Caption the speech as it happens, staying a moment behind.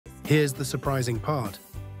Here's the surprising part.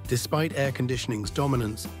 Despite air conditioning's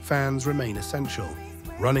dominance, fans remain essential.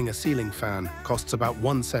 Running a ceiling fan costs about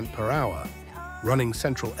 1 cent per hour. Running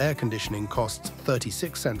central air conditioning costs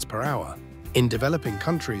 36 cents per hour. In developing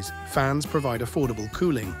countries, fans provide affordable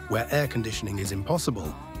cooling where air conditioning is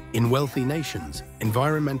impossible. In wealthy nations,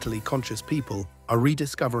 environmentally conscious people are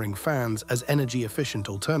rediscovering fans as energy-efficient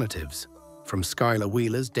alternatives. From Schuyler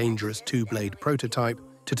Wheeler's dangerous two-blade prototype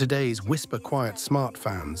to today's whisper-quiet smart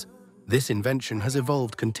fans, this invention has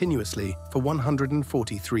evolved continuously for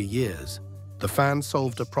 143 years. The fan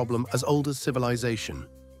solved a problem as old as civilization: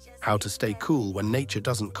 how to stay cool when nature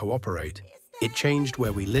doesn't cooperate. It changed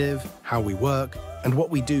where we live, how we work, and what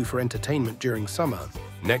we do for entertainment during summer.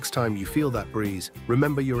 Next time you feel that breeze,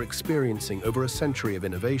 remember you're experiencing over a century of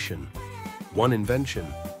innovation. One invention,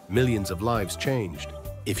 millions of lives changed.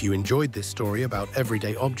 If you enjoyed this story about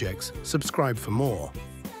everyday objects, subscribe for more.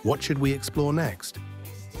 What should we explore next?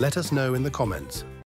 Let us know in the comments.